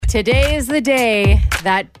Today is the day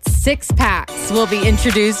that 6-packs will be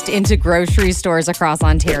introduced into grocery stores across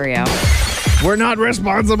Ontario. We're not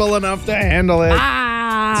responsible enough to handle it.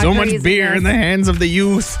 So much beer in the hands of the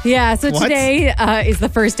youth. Yeah, so today is the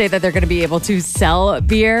first day that they're going to be able to sell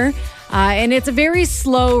beer. And it's a very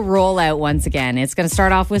slow rollout once again. It's going to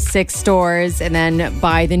start off with 6 stores. And then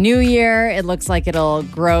by the new year, it looks like it'll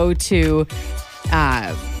grow to,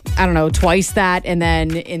 twice that. And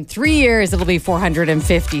then in 3 years, it'll be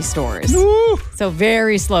 450 stores. Woo. So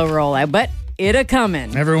very slow rollout, but it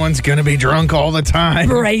coming. Everyone's going to be drunk all the time.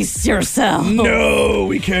 Brace yourself. No,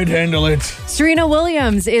 we can't handle it. Serena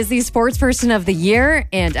Williams is the sports person of the year,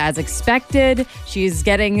 and as expected, she's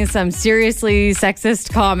getting some seriously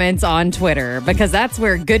sexist comments on Twitter because that's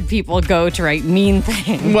where good people go to write mean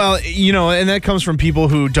things. Well, and that comes from people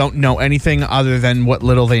who don't know anything other than what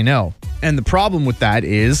little they know. And the problem with that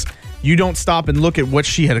is you don't stop and look at what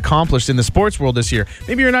she had accomplished in the sports world this year.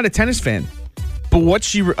 Maybe you're not a tennis fan, but what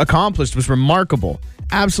she accomplished was remarkable.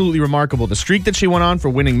 Absolutely remarkable. The streak that she went on for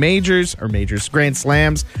winning Grand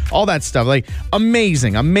Slams, all that stuff. Like,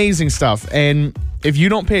 amazing stuff. And if you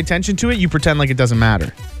don't pay attention to it, you pretend like it doesn't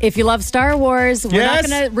matter. If you love Star Wars, we're not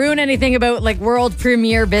going to ruin anything about like world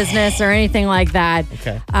premiere business or anything like that.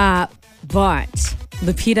 Okay. But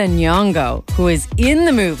Lupita Nyong'o, who is in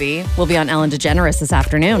the movie, will be on Ellen DeGeneres this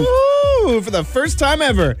afternoon. Woo! For the first time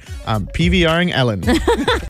ever, I'm PVRing Ellen.